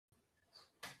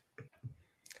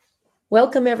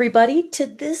Welcome, everybody, to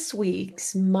this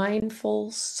week's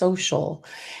Mindful Social.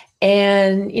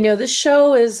 And, this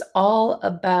show is all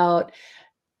about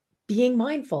being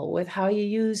mindful with how you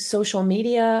use social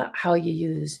media, how you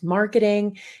use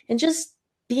marketing, and just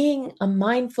being a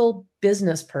mindful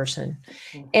business person.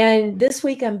 And this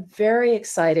week, I'm very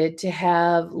excited to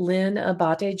have Lynn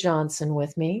Abate Johnson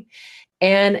with me.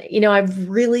 And, I've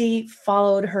really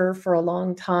followed her for a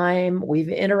long time. We've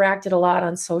interacted a lot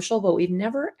on social, but we've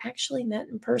never actually met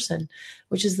in person,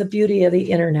 which is the beauty of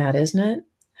the internet, isn't it?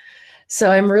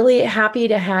 So I'm really happy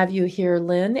to have you here,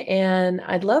 Lynn. And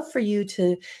I'd love for you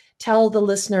to tell the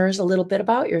listeners a little bit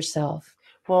about yourself.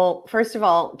 Well, first of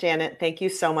all, Janet, thank you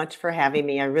so much for having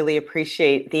me. I really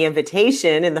appreciate the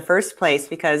invitation in the first place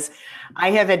because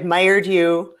I have admired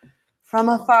you from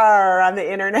afar on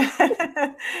the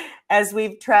internet as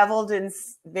we've traveled in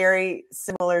very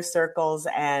similar circles.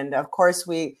 And of course,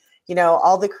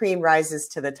 all the cream rises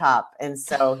to the top. And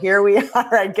so here we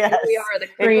are, I guess. Here we are, the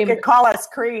cream. You could call us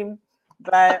cream,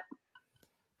 but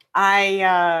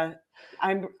it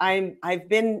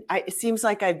seems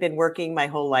like I've been working my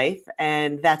whole life,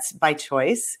 and that's by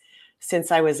choice.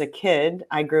 Since I was a kid,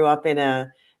 I grew up in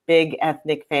a big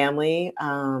ethnic family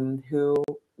who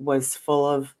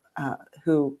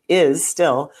is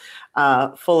still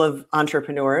full of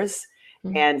entrepreneurs.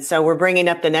 Mm-hmm. And so we're bringing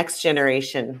up the next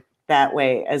generation that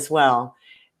way as well.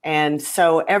 And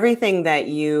so everything that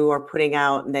you are putting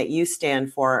out and that you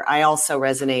stand for, I also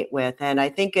resonate with. And I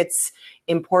think it's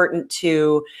important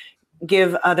to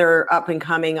give other up and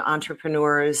coming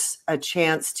entrepreneurs a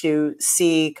chance to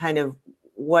see kind of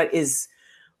what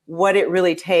it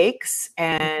really takes,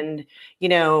 and,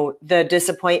 the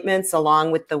disappointments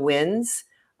along with the wins,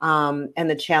 and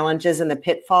the challenges and the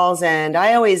pitfalls. And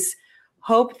I always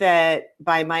hope that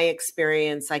by my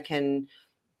experience, I can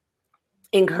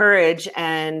encourage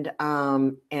and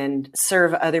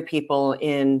serve other people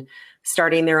in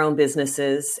starting their own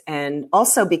businesses and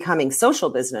also becoming social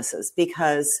businesses,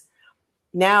 because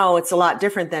now it's a lot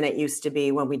different than it used to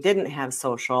be when we didn't have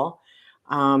social.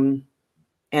 And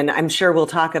I'm sure we'll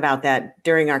talk about that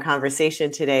during our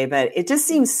conversation today, but it just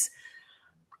seems,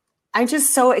 I'm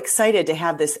just so excited to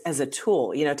have this as a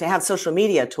tool, to have social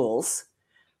media tools,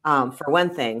 for one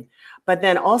thing, but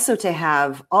then also to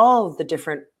have all of the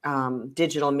different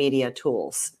digital media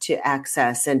tools to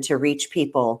access and to reach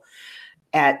people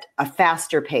at a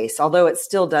faster pace, although it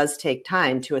still does take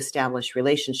time to establish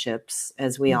relationships,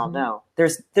 as we all know.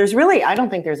 There's really, I don't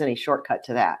think there's any shortcut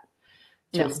to that,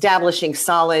 to establishing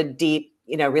solid, deep,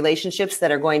 relationships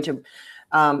that are going to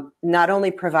not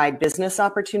only provide business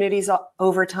opportunities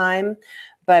over time,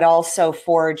 but also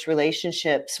forge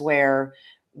relationships where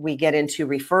we get into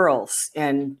referrals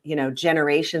and,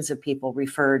 generations of people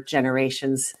refer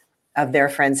generations of their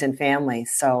friends and family.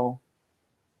 So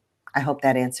I hope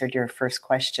that answered your first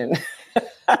question.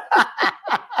 I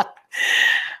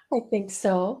think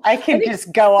so. I can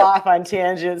just go off on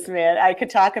tangents, man. I could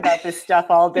talk about this stuff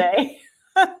all day.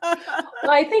 Well,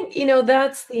 I think,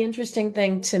 that's the interesting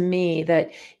thing to me,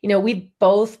 that, we've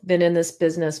both been in this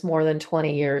business more than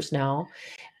 20 years now,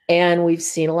 and we've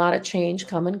seen a lot of change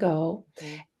come and go.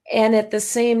 And at the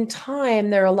same time,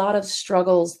 there are a lot of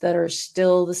struggles that are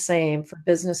still the same for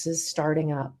businesses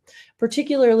starting up,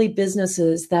 particularly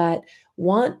businesses that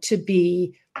want to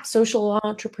be social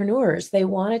entrepreneurs. They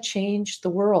want to change the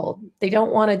world. They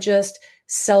don't want to just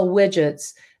sell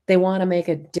widgets. They want to make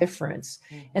a difference.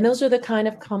 And those are the kind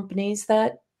of companies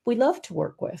that we love to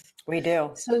work with. We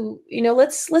do. So,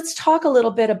 let's talk a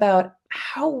little bit about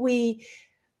how we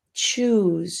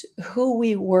choose who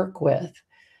we work with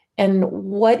and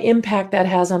what impact that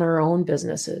has on our own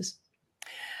businesses.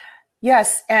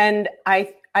 Yes. And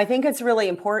I think it's really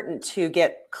important to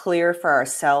get clear for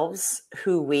ourselves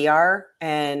who we are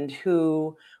and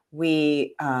who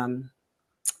we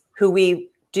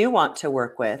do want to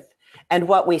work with and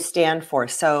what we stand for.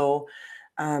 So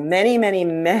many, many,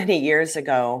 many years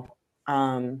ago,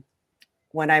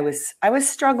 when I was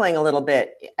struggling a little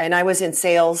bit, and I was in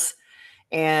sales,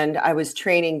 and I was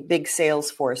training big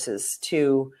sales forces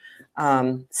to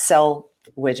sell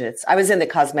widgets. I was in the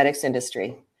cosmetics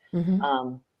industry.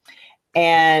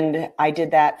 And I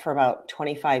did that for about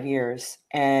 25 years.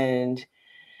 And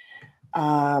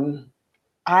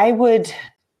I would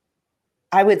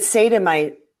say to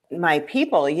my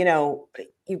people,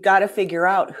 you've got to figure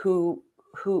out who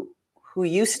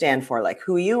you stand for, like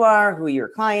who you are, who your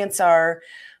clients are,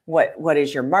 what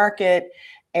is your market.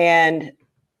 And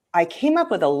I came up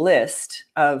with a list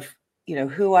of,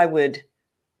 who I would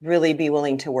really be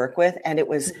willing to work with. And it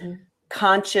was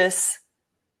conscious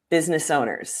business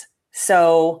owners.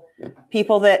 So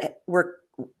people that were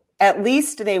at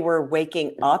least they were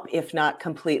waking up, if not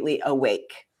completely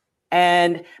awake.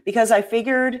 And because I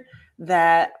figured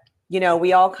that,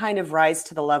 we all kind of rise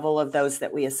to the level of those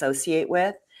that we associate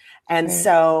with. And Right.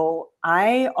 so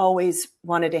I always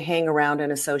wanted to hang around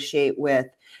and associate with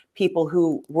people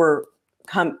who were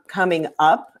coming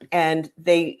up, and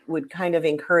they would kind of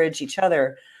encourage each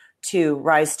other to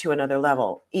rise to another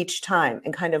level each time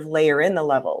and kind of layer in the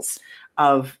levels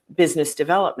of business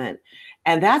development.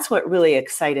 And that's what really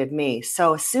excited me.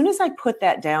 So as soon as I put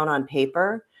that down on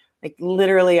paper, like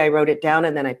literally I wrote it down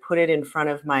and then I put it in front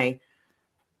of my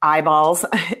eyeballs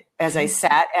as I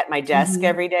sat at my desk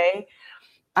every day,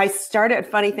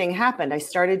 funny thing happened. I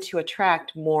started to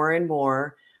attract more and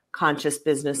more conscious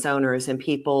business owners and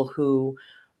people who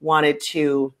wanted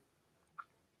to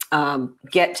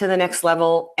get to the next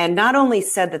level, and not only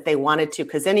said that they wanted to,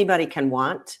 because anybody can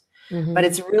want, but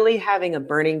it's really having a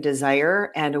burning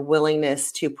desire and a willingness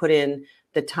to put in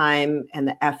the time and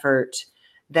the effort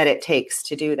that it takes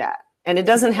to do that. And it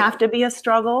doesn't have to be a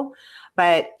struggle,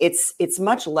 but it's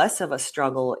much less of a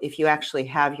struggle if you actually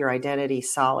have your identity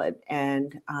solid.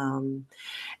 And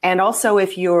also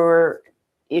if you're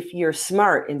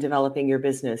smart in developing your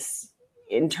business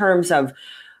in terms of,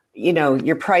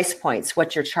 your price points,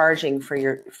 what you're charging for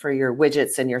your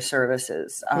widgets and your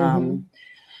services,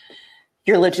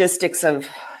 your logistics of,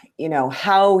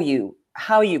 how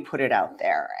you put it out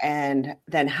there, and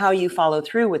then how you follow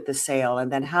through with the sale,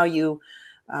 and then how you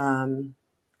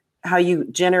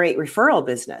generate referral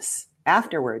business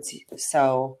afterwards.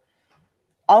 So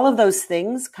all of those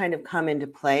things kind of come into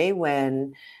play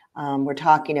when we're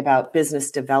talking about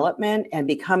business development, and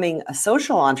becoming a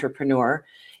social entrepreneur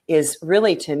is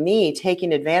really, to me,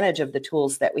 taking advantage of the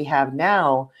tools that we have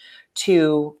now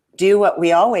to do what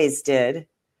we always did.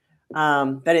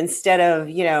 But instead of,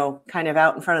 kind of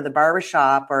out in front of the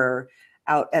barbershop or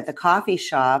out at the coffee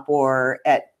shop or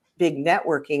at big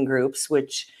networking groups,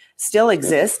 which still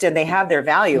exist and they have their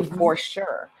value for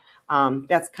sure.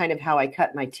 That's kind of how I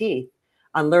cut my teeth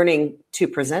on learning to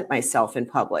present myself in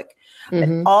public. But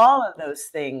all of those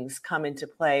things come into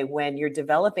play when you're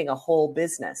developing a whole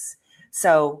business.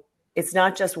 So it's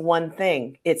not just one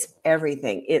thing, it's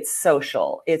everything. It's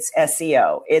social, it's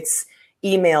SEO, it's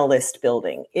email list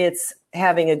building, it's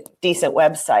having a decent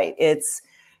website, it's,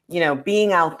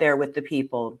 being out there with the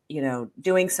people,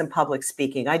 doing some public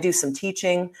speaking. I do some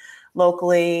teaching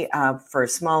locally for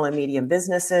small and medium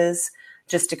businesses,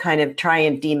 just to kind of try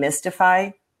and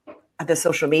demystify the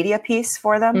social media piece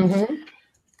for them.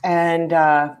 And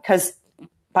because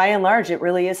by and large, it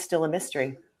really is still a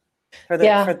mystery for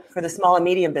the small and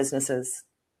medium businesses.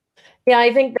 Yeah,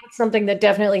 I think that's something that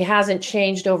definitely hasn't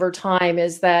changed over time,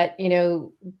 is that,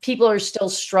 people are still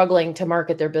struggling to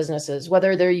market their businesses,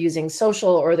 whether they're using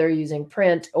social or they're using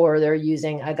print or they're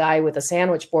using a guy with a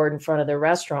sandwich board in front of their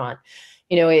restaurant.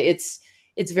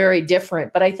 It's very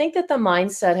different. But I think that the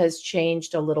mindset has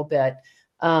changed a little bit,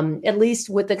 at least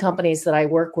with the companies that I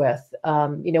work with.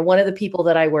 One of the people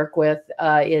that I work with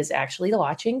is actually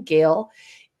watching. Gail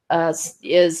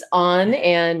is on,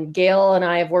 and Gail and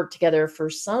I have worked together for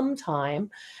some time.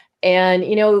 And,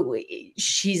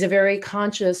 she's a very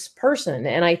conscious person.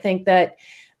 And I think that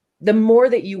the more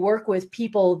that you work with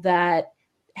people that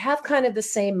have kind of the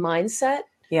same mindset,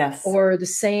 yes, or the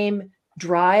same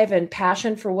drive and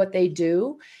passion for what they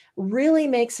do, really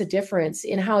makes a difference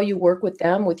in how you work with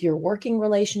them, with your working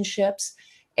relationships,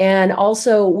 and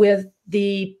also with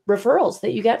the referrals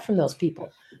that you get from those people,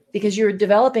 because you're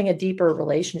developing a deeper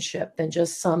relationship than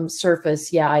just some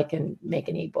surface, I can make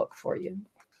an ebook for you.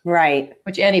 Right.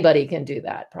 Which anybody can do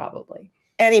that, probably.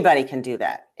 Anybody can do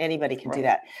that. Anybody can do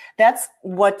that. That's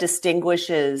what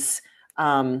distinguishes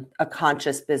a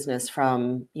conscious business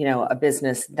from, a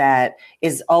business that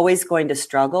is always going to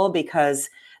struggle, because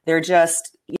they're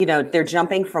just, they're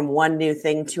jumping from one new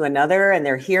thing to another, and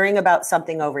they're hearing about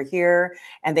something over here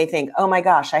and they think, oh my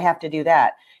gosh, I have to do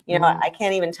that. I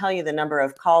can't even tell you the number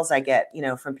of calls I get,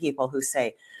 from people who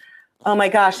say, oh my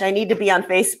gosh, I need to be on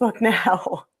Facebook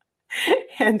now.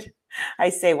 And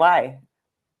I say, why?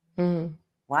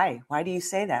 Why? Why do you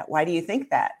say that? Why do you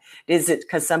think that? Is it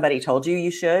because somebody told you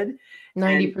should?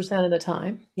 90% of the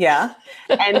time. Yeah.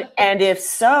 And if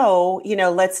so,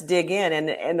 let's dig in.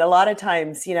 And a lot of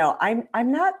times,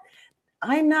 I'm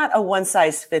not a one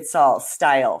size fits all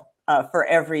style for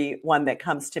everyone that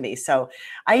comes to me. So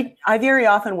I very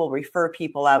often will refer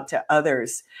people out to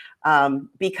others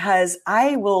because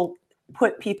I will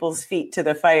put people's feet to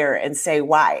the fire and say,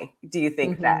 why do you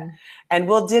think that? And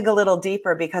we'll dig a little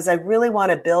deeper, because I really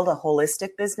want to build a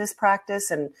holistic business practice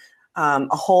and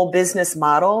a whole business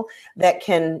model that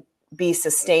can be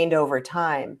sustained over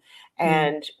time.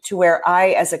 and to where I,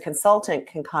 as a consultant,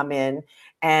 can come in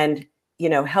and,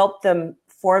 help them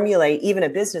formulate even a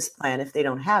business plan if they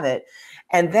don't have it,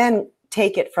 and then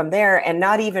take it from there and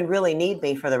not even really need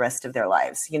me for the rest of their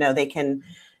lives. They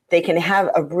can have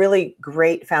a really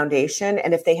great foundation.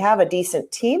 And if they have a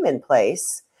decent team in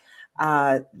place,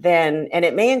 then, and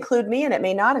it may include me and it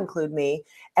may not include me,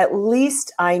 at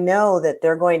least I know that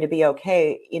they're going to be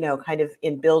okay, kind of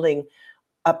in building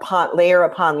upon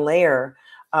layer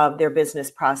of their business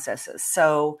processes.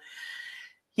 So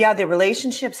yeah, the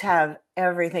relationships have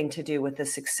everything to do with the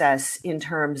success in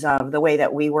terms of the way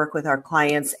that we work with our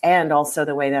clients and also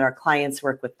the way that our clients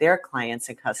work with their clients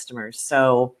and customers.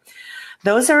 So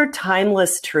those are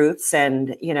timeless truths.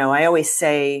 And, I always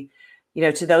say,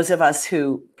 to those of us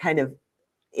who kind of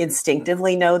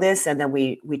instinctively know this, and then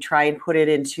we try and put it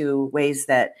into ways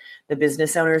that the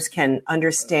business owners can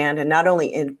understand, and not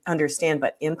only understand,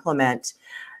 but implement.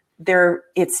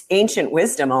 It's ancient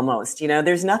wisdom almost.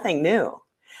 There's nothing new.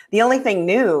 The only thing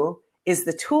new is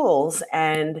the tools.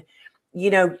 And,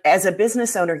 as a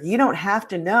business owner, you don't have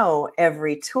to know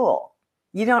every tool.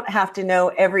 You don't have to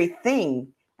know everything.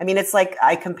 I mean, it's like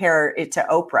I compare it to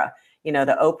Oprah,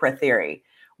 the Oprah theory,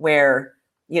 where,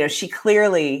 she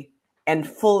clearly and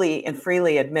fully and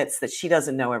freely admits that she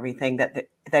doesn't know everything that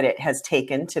it has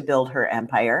taken to build her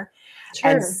empire.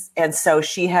 Sure. And so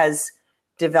she has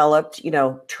developed,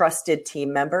 trusted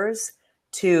team members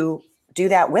to do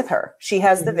that with her. She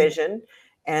has the vision,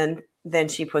 and then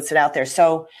she puts it out there.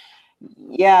 So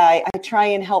yeah, I try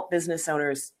and help business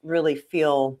owners really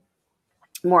feel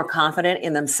more confident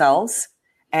in themselves,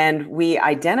 and we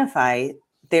identify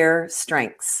their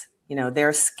strengths,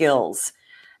 their skills.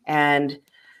 And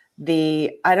I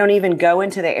don't even go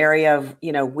into the area of,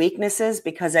 weaknesses,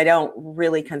 because I don't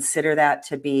really consider that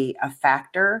to be a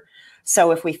factor.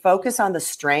 So if we focus on the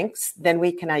strengths, then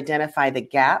we can identify the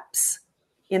gaps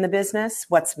in the business,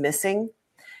 what's missing,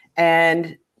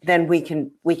 and then we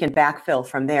can backfill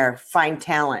from there, find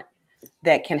talent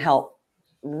that can help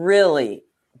really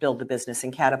build the business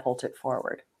and catapult it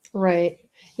forward. Right.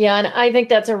 Yeah. And I think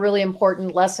that's a really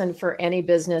important lesson for any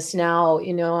business now.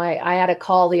 I had a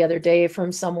call the other day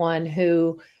from someone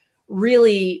who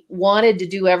really wanted to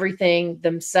do everything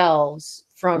themselves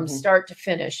from start to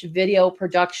finish, video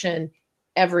production,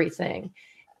 everything.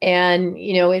 And,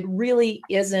 it really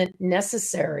isn't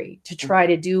necessary to try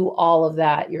to do all of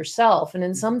that yourself. And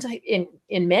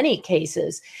in many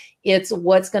cases, it's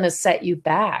what's going to set you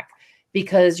back,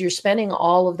 because you're spending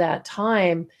all of that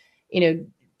time,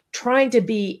 trying to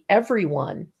be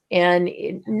everyone. And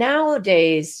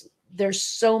nowadays, there's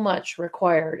so much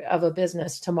required of a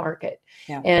business to market,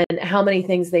 and how many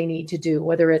things they need to do,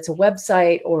 whether it's a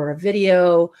website or a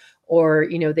video, or,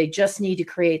 they just need to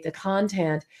create the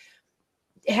content.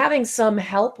 Having some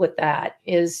help with that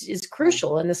is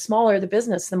crucial. And the smaller the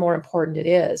business, the more important it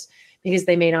is, because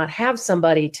they may not have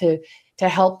somebody to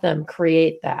help them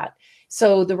create that.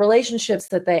 So the relationships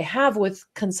that they have with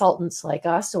consultants like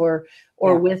us, or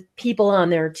with people on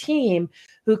their team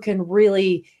who can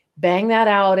really bang that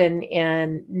out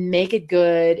and make it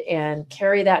good and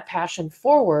carry that passion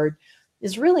forward,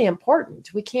 is really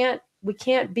important. We can't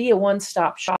be a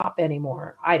one-stop shop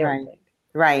anymore, I don't think.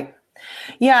 Right.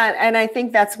 Yeah. And I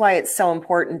think that's why it's so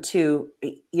important to,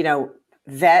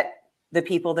 vet the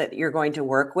people that you're going to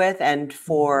work with, and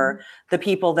for the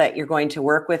people that you're going to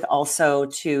work with also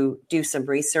to do some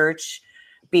research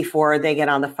before they get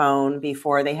on the phone,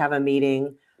 before they have a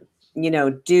meeting.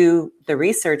 Do the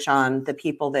research on the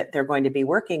people that they're going to be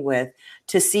working with,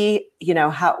 to see,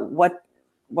 what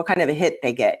kind of a hit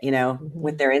they get,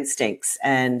 with their instincts.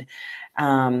 And,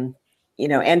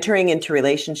 entering into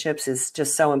relationships is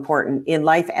just so important in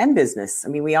life and business. I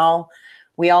mean, we all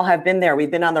have been there. We've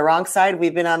been on the wrong side.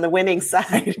 We've been on the winning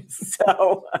side.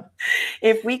 So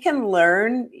if we can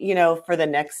learn, for the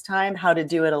next time, how to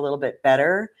do it a little bit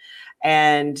better,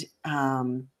 and,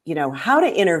 how to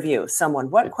interview someone,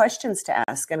 what questions to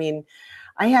ask. I mean,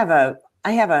 I have a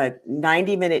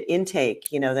 90-minute intake,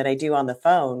 that I do on the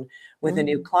phone with a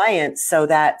new client. So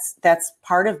that's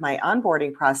part of my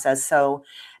onboarding process, so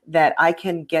that I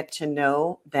can get to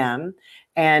know them.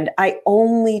 And I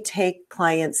only take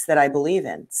clients that I believe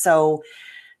in. So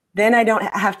then I don't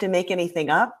have to make anything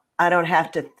up. I don't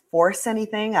have to force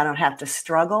anything. I don't have to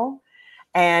struggle.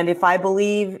 And if I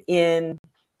believe in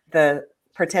the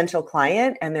potential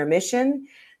client and their mission,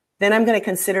 then I'm going to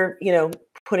consider,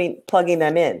 plugging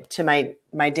them in to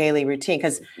my daily routine,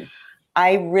 because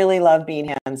I really love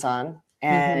being hands-on.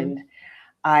 And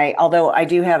although I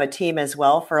do have a team as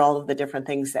well for all of the different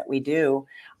things that we do,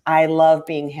 I love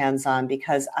being hands-on,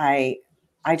 because I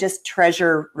I just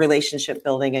treasure relationship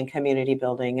building and community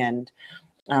building. And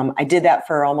I did that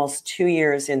for almost 2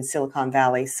 years in Silicon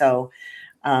Valley. So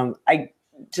I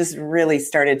just really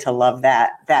started to love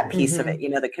that piece of it,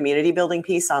 the community building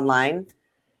piece online.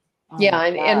 Yeah.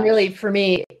 And really for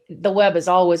me, the web has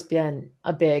always been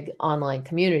a big online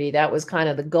community. That was kind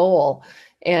of the goal.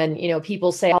 And,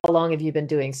 people say, how long have you been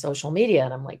doing social media?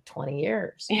 And I'm like, 20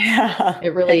 years. Yeah,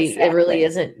 it really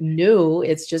isn't new.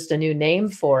 It's just a new name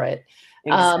for it.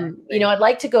 Exactly. I'd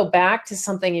like to go back to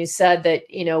something you said that,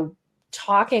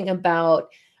 talking about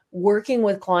working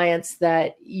with clients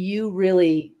that you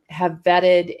really have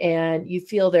vetted and you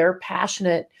feel they're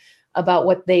passionate about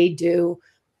what they do.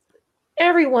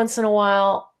 Every once in a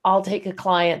while, I'll take a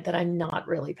client that I'm not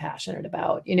really passionate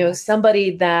about,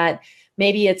 somebody that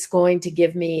maybe it's going to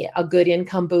give me a good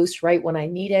income boost right when I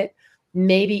need it.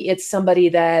 Maybe it's somebody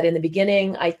that in the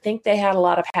beginning, I think they had a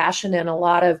lot of passion and a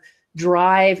lot of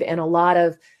drive and a lot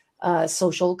of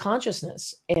social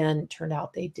consciousness, and turned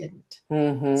out they didn't.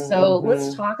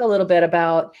 Let's talk a little bit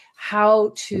about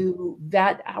how to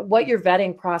vet, what your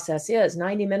vetting process is.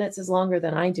 90 minutes is longer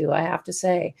than I do, I have to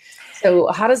say. So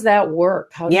how does that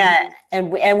work?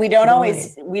 And we don't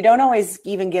always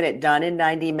even get it done in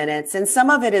 90 minutes. And some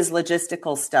of it is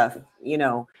logistical stuff,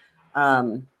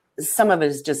 some of it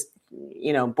is just,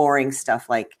 boring stuff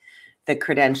like the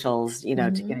credentials, to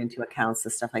get into accounts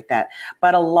and stuff like that.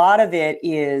 But a lot of it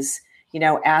is,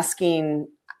 asking,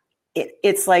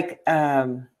 it's like,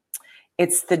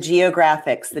 it's the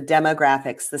geographics, the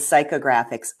demographics, the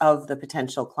psychographics of the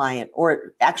potential client,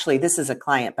 or actually this is a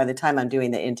client. By the time I'm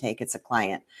doing the intake, it's a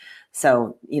client.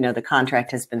 So, the contract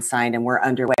has been signed and we're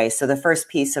underway. So the first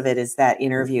piece of it is that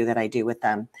interview that I do with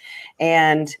them.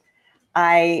 And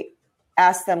I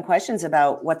ask them questions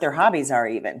about what their hobbies are,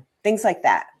 even things like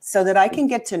that, so that I can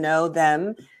get to know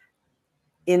them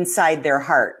inside their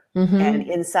heart and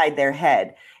inside their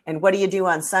head. And what do you do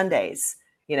on Sundays?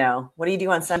 What do you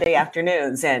do on Sunday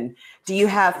afternoons? And do you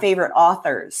have favorite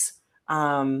authors?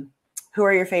 Who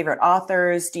are your favorite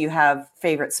authors? Do you have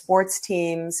favorite sports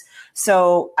teams?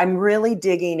 So I'm really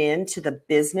digging into the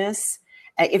business.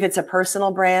 If it's a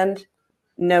personal brand,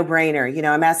 no brainer.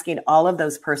 I'm asking all of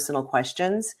those personal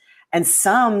questions, and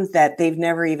some that they've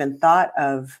never even thought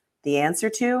of the answer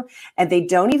to, and they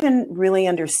don't even really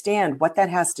understand what that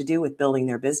has to do with building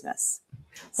their business.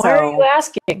 Why are you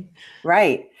asking?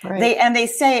 Right. They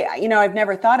say, I've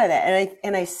never thought of that.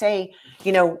 And I say,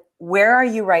 where are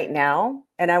you right now?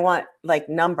 And I want like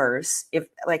numbers.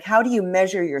 How do you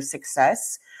measure your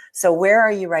success? So where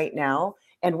are you right now?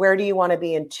 And where do you want to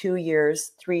be in 2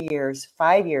 years, 3 years,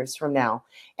 5 years from now?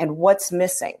 And what's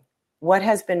missing? What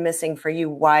has been missing for you?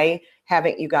 Why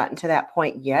haven't you gotten to that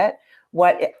point yet?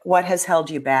 What has held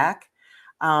you back?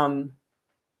 I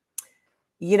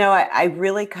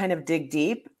really kind of dig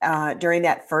deep during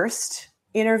that first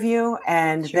interview,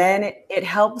 and then it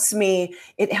helps me.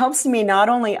 It helps me not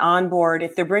only onboard,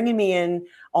 if they're bringing me in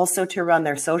also to run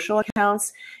their social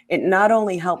accounts, it not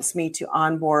only helps me to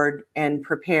onboard and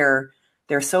prepare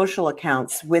their social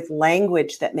accounts with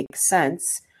language that makes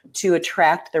sense to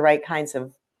attract the right kinds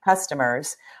of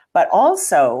customers, but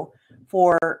also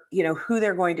for, who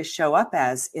they're going to show up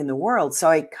as in the world. So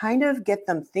I kind of get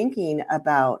them thinking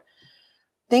about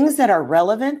things that are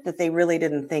relevant that they really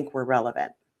didn't think were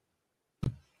relevant.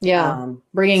 Yeah.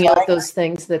 Bringing out those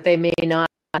things that they may not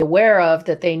be aware of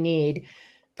that they need.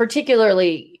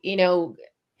 Particularly,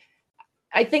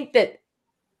 I think that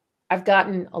I've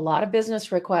gotten a lot of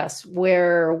business requests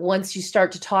where once you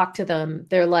start to talk to them,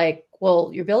 they're like,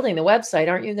 well, you're building the website.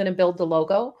 Aren't you going to build the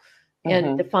logo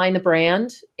and define the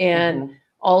brand and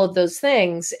all of those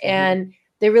things? And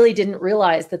they really didn't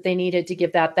realize that they needed to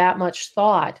give that much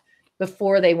thought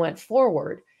before they went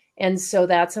forward. And so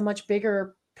that's a much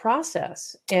bigger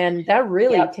process. And that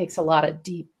really takes a lot of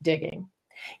deep digging.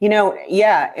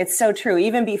 It's so true.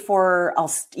 Even before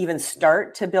I'll even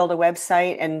start to build a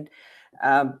website. And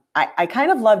I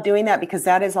kind of love doing that because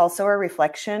that is also a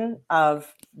reflection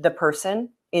of the person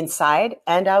inside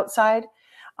and outside.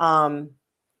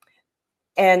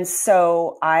 And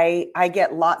so I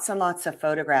get lots and lots of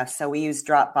photographs. So we use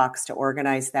Dropbox to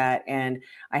organize that. And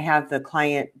I have the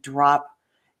client drop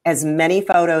as many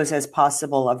photos as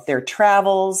possible of their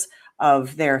travels,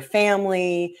 of their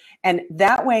family. And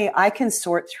that way I can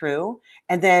sort through,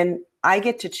 and then I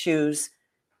get to choose,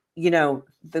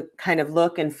 the kind of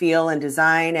look and feel and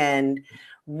design and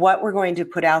what we're going to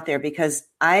put out there, because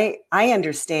I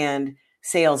understand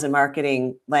sales and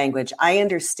marketing language. I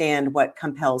understand what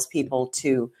compels people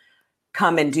to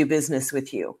come and do business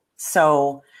with you.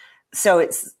 So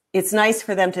it's nice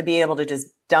for them to be able to just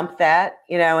dump that,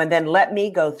 and then let me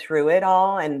go through it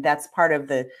all. And that's part of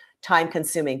the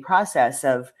time-consuming process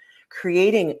of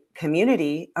creating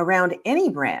community around any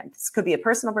brand. This could be a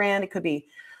personal brand. It could be,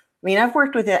 I've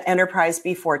worked with an enterprise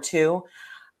before too.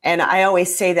 And I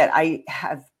always say that I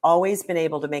have always been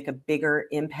able to make a bigger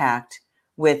impact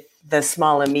with the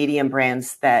small and medium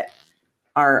brands that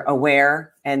are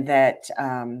aware and that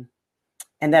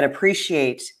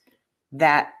appreciate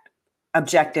that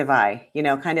objective eye,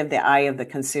 kind of the eye of the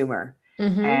consumer.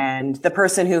 Mm-hmm. And the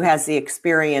person who has the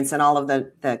experience and all of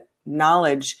the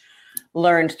knowledge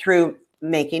learned through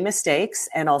making mistakes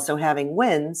and also having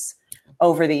wins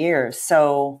over the years.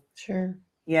 So, sure.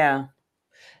 Yeah.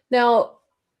 Now,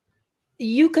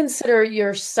 you consider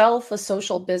yourself a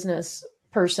social business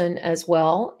person as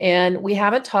well. And we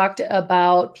haven't talked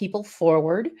about People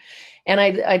Forward. And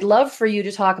I'd love for you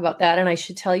to talk about that. And I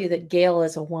should tell you that Gail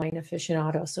is a wine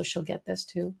aficionado, so she'll get this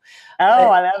too. Oh,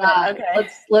 I love that. Okay.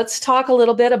 Let's talk a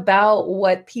little bit about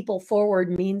what People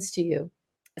Forward means to you.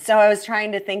 So I was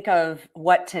trying to think of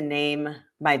what to name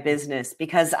my business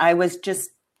because I was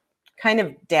just kind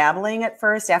of dabbling at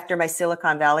first after my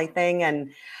Silicon Valley thing.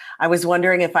 And I was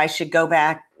wondering if I should go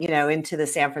back, into the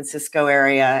San Francisco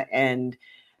area and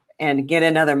get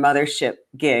another mothership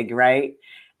gig, right?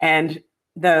 And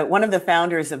one of the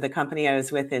founders of the company I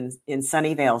was with in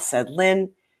Sunnyvale said,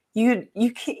 "Lynn, you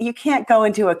can't go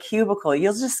into a cubicle.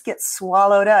 You'll just get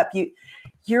swallowed up.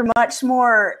 You're much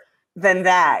more than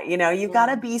that. You've got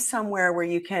to be somewhere where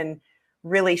you can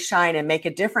really shine and make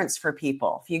a difference for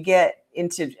people. If you get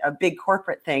into a big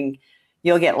corporate thing,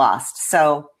 you'll get lost."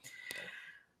 So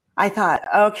I thought,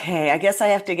 okay, I guess I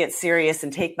have to get serious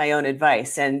and take my own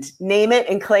advice and name it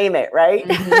and claim it, right?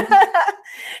 Mm-hmm.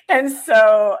 And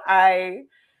so I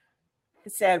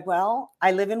said, well,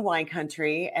 I live in wine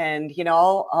country and,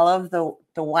 all of the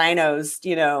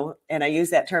winos, and I use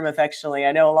that term affectionately,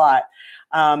 I know a lot,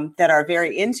 that are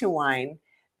very into wine,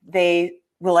 they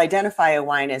will identify a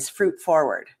wine as fruit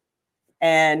forward.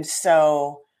 And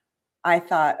so I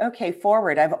thought, okay,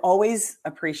 forward. I've always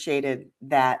appreciated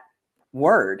that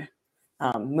word,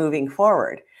 moving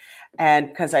forward. And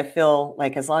because I feel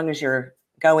like as long as you're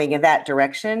going in that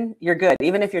direction, you're good.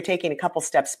 Even if you're taking a couple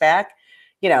steps back,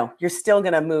 you're still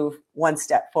going to move one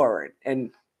step forward and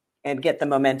get the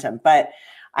momentum. But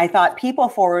I thought People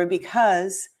Forward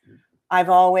because I've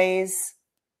always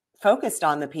focused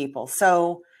on the people.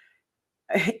 So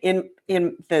in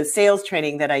the sales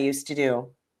training that I used to do,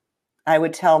 I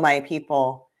would tell my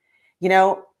people,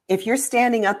 if you're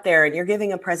standing up there and you're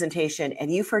giving a presentation and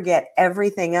you forget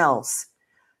everything else,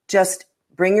 just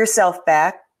bring yourself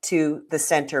back to the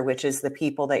center, which is the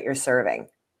people that you're serving,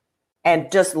 and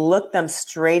just look them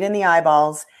straight in the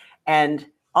eyeballs and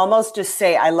almost just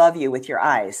say, "I love you" with your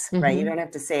eyes, mm-hmm. right? You don't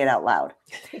have to say it out loud.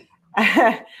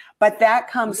 But that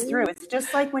comes through. It's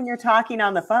just like when you're talking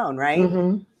on the phone, right?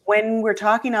 Mm-hmm. When we're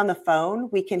talking on the phone,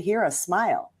 we can hear a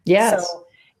smile. Yes. So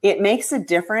it makes a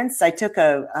difference. I took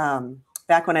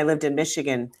back when I lived in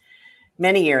Michigan,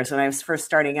 many years when I was first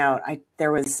starting out,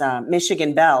 there was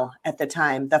Michigan Bell at the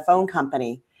time, the phone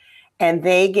company, and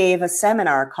they gave a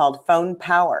seminar called Phone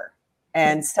Power.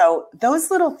 And so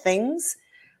those little things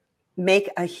make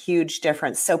a huge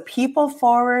difference. So People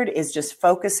Forward is just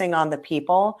focusing on the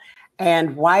people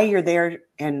and why you're there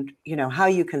and, how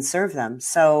you can serve them.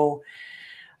 So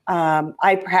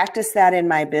I practice that in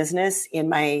my business, in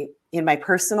my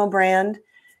personal brand.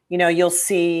 You'll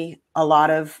see a lot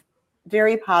of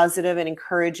very positive and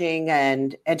encouraging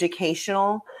and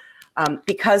educational.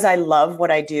 Because I love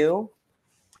what I do,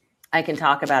 I can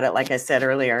talk about it. Like I said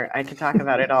earlier, I can talk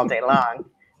about it all day long.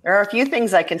 There are a few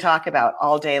things I can talk about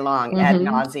all day long, mm-hmm. ad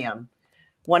nauseum.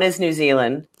 One is New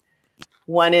Zealand.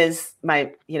 One is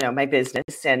my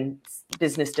business and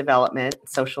business development,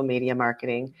 social media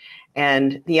marketing.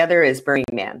 And the other is Burning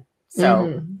Man.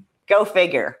 So Go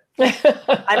figure.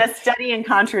 I'm a study in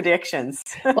contradictions.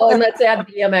 Well, and let's add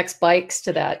BMX bikes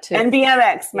to that too. And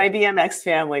BMX, my BMX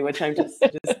family, which I just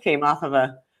came off of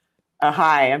a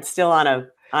high. I'm still on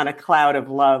a cloud of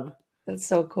love. That's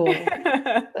so cool.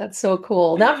 That's so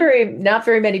cool. Not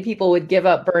very many people would give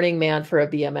up Burning Man for a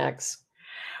BMX.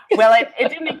 Well, it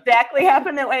didn't exactly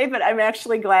happen that way, but I'm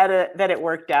actually glad that it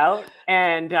worked out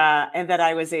and that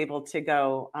I was able to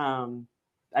go.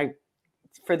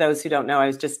 For those who don't know, I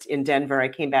was just in Denver. I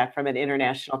came back from an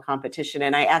international competition,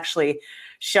 and I actually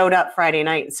showed up Friday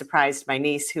night and surprised my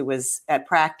niece who was at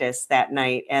practice that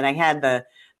night. And I had the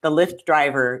Lyft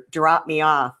driver drop me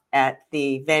off at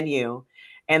the venue.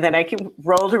 And then I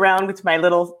rolled around with my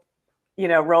little,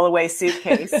 rollaway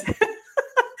suitcase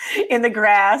in the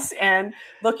grass and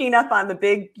looking up on the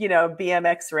big,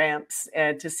 BMX ramps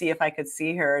and to see if I could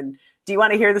see her. And Do you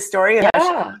want to hear the story of how she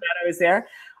Yeah. found out I was there?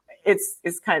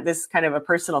 It's kind of a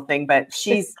personal thing, but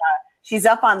she's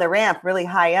up on the ramp really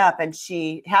high up, and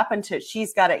she's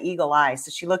got an eagle eye.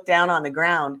 So she looked down on the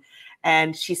ground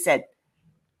and she said,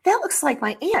 "That looks like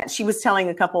my aunt." She was telling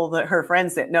a couple of her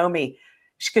friends that know me,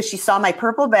 because she saw my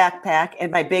purple backpack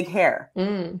and my big hair.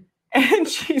 And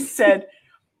she said,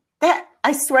 "That,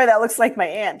 I swear that looks like my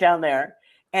aunt down there."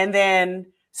 And then,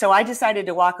 so I decided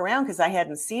to walk around because I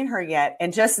hadn't seen her yet.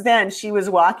 And just then she was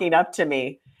walking up to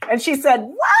me and she said,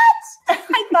 "What?"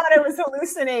 I thought I was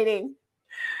hallucinating.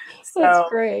 That's So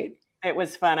great. it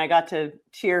was fun. I got to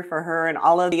cheer for her and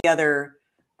all of the other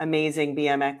amazing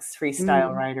BMX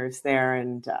freestyle riders there.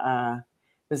 And it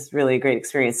was really a great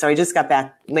experience. So I just got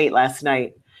back late last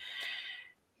night.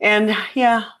 And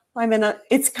yeah,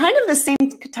 it's kind of the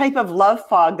same type of love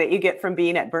fog that you get from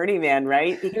being at Burning Man,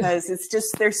 right? Because it's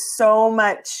just, there's so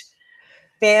much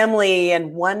family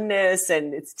and oneness,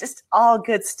 and it's just all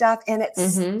good stuff. And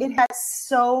it has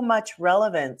so much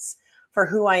relevance for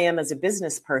who I am as a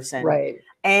business person, Right.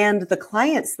 and the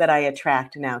clients that I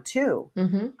attract now too.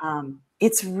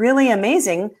 It's really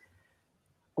amazing.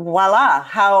 Voila,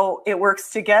 how it works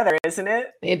together, isn't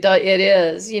it? It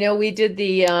is. We did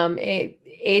the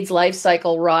AIDS life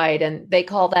cycle ride, and they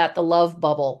call that the love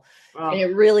bubble. And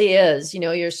it really is.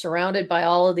 You're surrounded by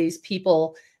all of these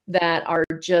people that are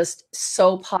just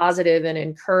so positive and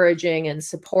encouraging and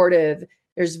supportive.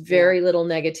 There's very little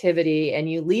negativity, and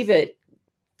you leave it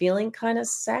feeling kind of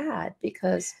sad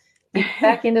because you get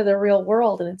back into the real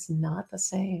world and it's not the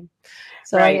same.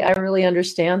 So I really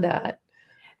understand that.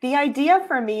 The idea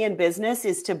for me in business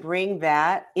is to bring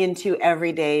that into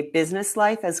everyday business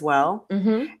life as well.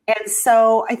 And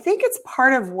so I think it's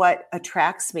part of what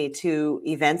attracts me to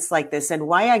events like this, and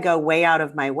why I go way out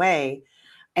of my way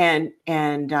and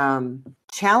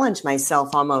challenge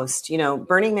myself almost.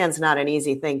 Burning Man's not an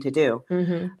easy thing to do.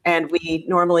 And we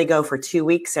normally go for 2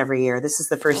 weeks every year. This is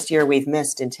the first year we've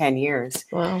missed in 10 years.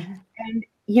 Wow. And,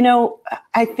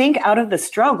 I think out of the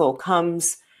struggle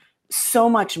comes so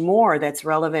much more that's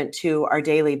relevant to our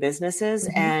daily businesses.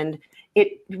 And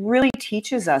it really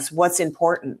teaches us what's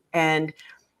important and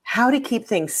how to keep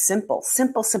things simple.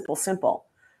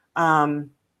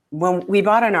 When we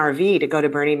bought an RV to go to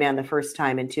Burning Man the first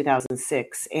time in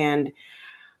 2006, and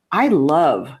I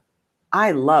love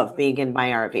being in my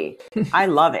RV. I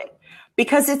love it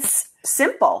because it's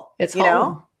simple. It's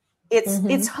home.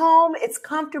 It's home, it's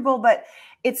comfortable, but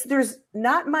there's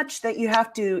not much that you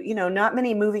have to, not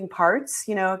many moving parts,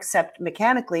 except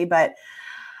mechanically, but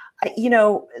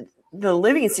the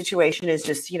living situation is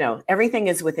just, everything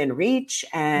is within reach.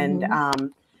 And,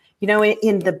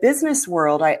 in the business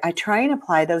world, I try and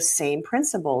apply those same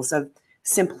principles of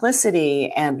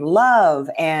simplicity and love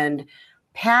and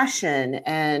passion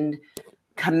and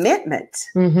commitment.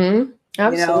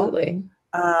 Absolutely.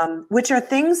 Which are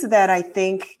things that I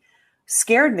think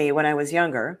scared me when I was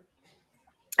younger.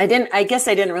 I guess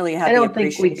I didn't really have the appreciation. I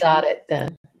don't think we got it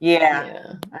then.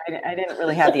 Yeah. I didn't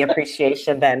really have the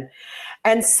appreciation then.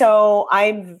 And so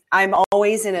I'm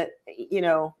always in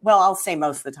I'll say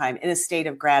most of the time in a state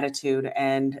of gratitude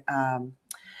and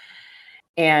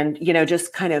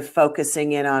just kind of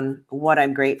focusing in on what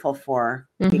I'm grateful for,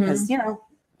 because,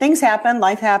 things happen,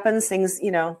 life happens, things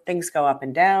go up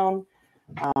and down.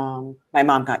 My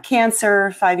mom got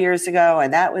cancer 5 years ago,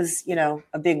 and that was,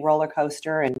 a big roller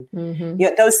coaster. And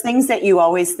those things that you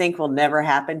always think will never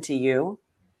happen to you,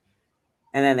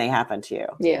 and then they happen to you.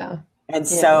 Yeah. And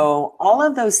so all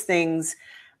of those things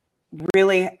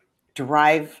really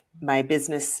drive my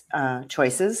business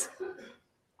choices,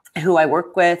 who I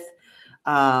work with,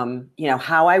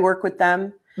 how I work with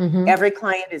them. Every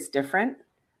client is different,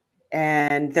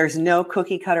 and there's no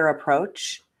cookie cutter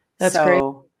approach. That's great.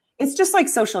 It's just like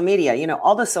social media,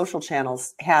 all the social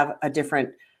channels have a different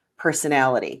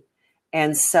personality.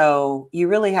 And so you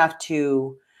really have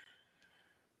to,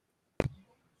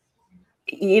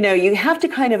 you have to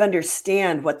kind of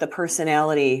understand what the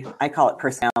personality, I call it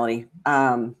personality.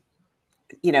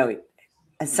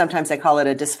 Sometimes I call it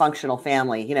a dysfunctional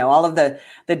family, all of the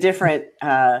different,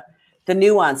 the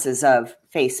nuances of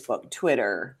Facebook,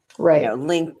 Twitter,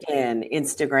 LinkedIn,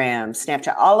 Instagram,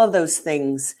 Snapchat, all of those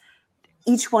things.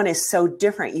 Each one is so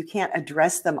different. You can't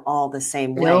address them all the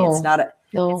same way. No,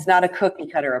 it's not a cookie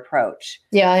cutter approach.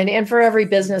 Yeah. And for every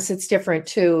business, it's different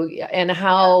too. And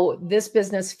how this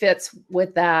business fits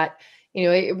with that,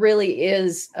 it really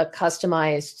is a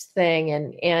customized thing.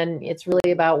 And it's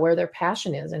really about where their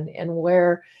passion is and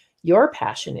where your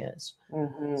passion is.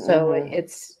 So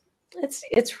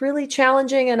it's really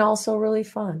challenging and also really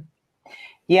fun.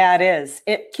 Yeah, it is.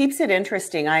 It keeps it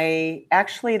interesting.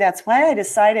 That's why I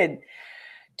decided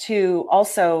to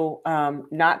also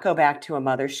not go back to a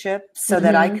mothership, so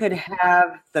that I could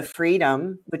have the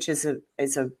freedom, which is a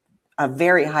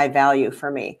very high value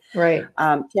for me. Right.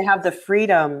 To have the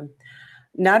freedom,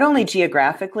 not only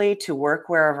geographically to work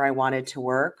wherever I wanted to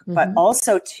work, but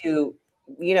also to,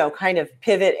 kind of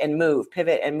pivot and move.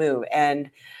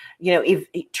 And, if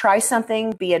try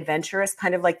something, be adventurous,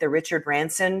 kind of like the Richard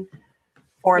Branson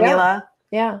formula.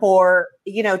 Yeah. Or,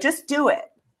 just do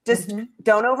it. Just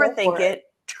don't overthink it.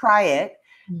 Try it.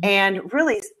 And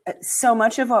really, so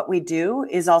much of what we do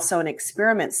is also an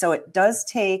experiment. So it does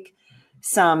take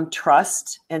some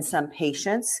trust and some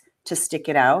patience to stick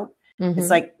it out.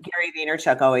 It's like Gary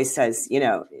Vaynerchuk always says,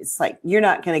 it's like, you're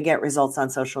not going to get results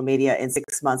on social media in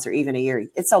 6 months or even a year.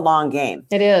 It's a long game.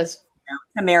 It is.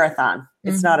 It's a marathon.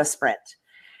 It's not a sprint.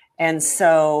 And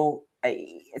so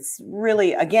it's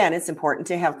really, again, it's important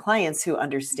to have clients who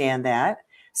understand that,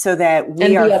 so that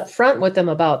we are be upfront with them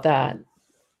about that.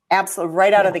 Absolutely,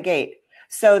 right out of the gate,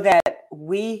 so that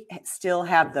we still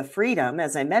have the freedom,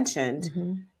 as I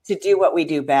mentioned, to do what we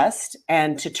do best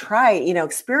and to try,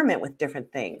 experiment with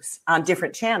different things on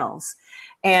different channels.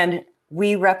 And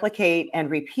we replicate and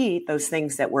repeat those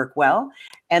things that work well.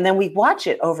 And then we watch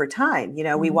it over time.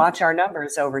 We watch our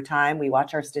numbers over time. We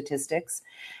watch our statistics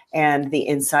and the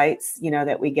insights,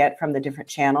 that we get from the different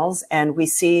channels. And we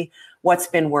see what's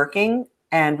been working,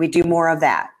 and we do more of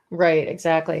that. Right,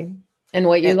 exactly. And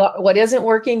what isn't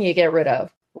working, you get rid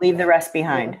of. Leave the rest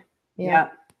behind. Yeah.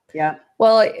 Yeah.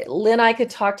 Well, Lynn, I could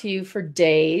talk to you for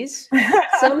days.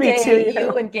 Someday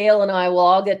you and Gail and I will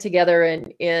all get together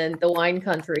in the wine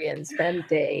country and spend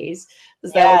days,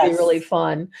 because that would be really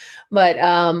fun. But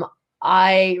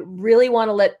I really want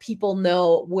to let people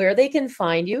know where they can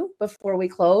find you before we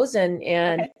close,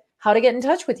 and how to get in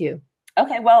touch with you.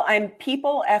 Okay, well, I'm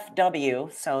People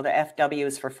FW, so the FW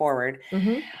is for forward,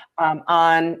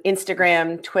 on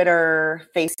Instagram, Twitter,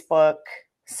 Facebook.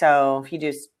 So if you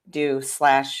just do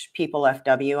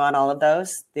 /PeopleFW on all of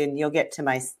those, then you'll get to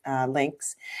my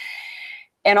links.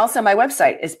 And also my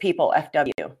website is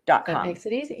peoplefw.com. That makes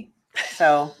it easy.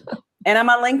 So, and I'm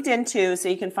on LinkedIn too, so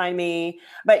you can find me.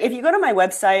 But if you go to my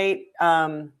website,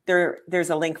 there's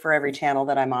a link for every channel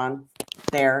that I'm on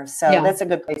there. So that's a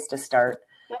good place to start.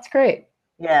 That's great.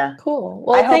 Yeah. Cool.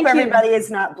 Well, I hope everybody is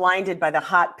not blinded by the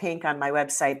hot pink on my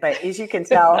website, but as you can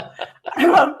tell, I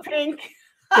love pink.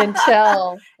 I can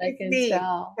tell.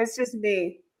 Tell. It's just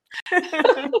me.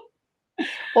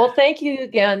 Well, thank you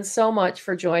again so much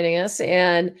for joining us.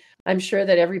 And I'm sure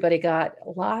that everybody got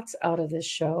lots out of this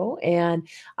show. And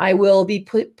I will be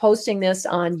posting this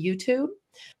on YouTube.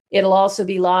 It'll also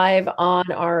be live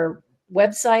on our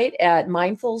website at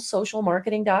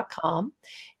mindfulsocialmarketing.com.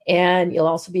 And you'll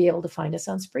also be able to find us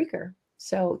on Spreaker.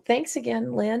 So thanks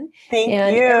again, Lynn. Thank you.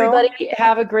 And everybody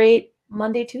have a great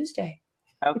Monday, Tuesday.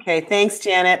 Okay. Thanks,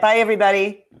 Janet. Bye,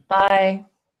 everybody. Bye.